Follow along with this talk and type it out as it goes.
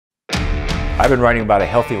I've been writing about a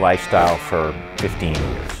healthy lifestyle for 15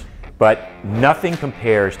 years, but nothing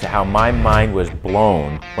compares to how my mind was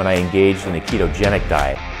blown when I engaged in a ketogenic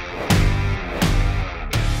diet.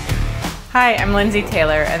 Hi, I'm Lindsay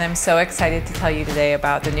Taylor, and I'm so excited to tell you today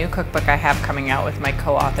about the new cookbook I have coming out with my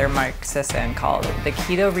co-author Mark Sisson called the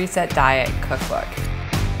Keto Reset Diet Cookbook.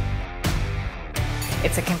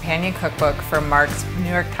 It's a companion cookbook for Mark's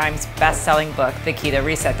New York Times best-selling book, The Keto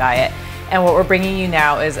Reset Diet. And what we're bringing you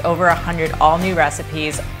now is over 100 all-new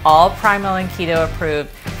recipes, all primal and keto approved,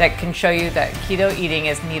 that can show you that keto eating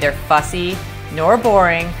is neither fussy nor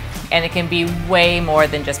boring, and it can be way more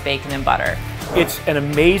than just bacon and butter. It's an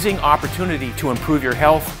amazing opportunity to improve your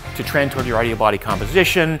health, to trend toward your ideal body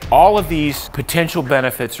composition. All of these potential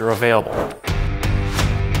benefits are available.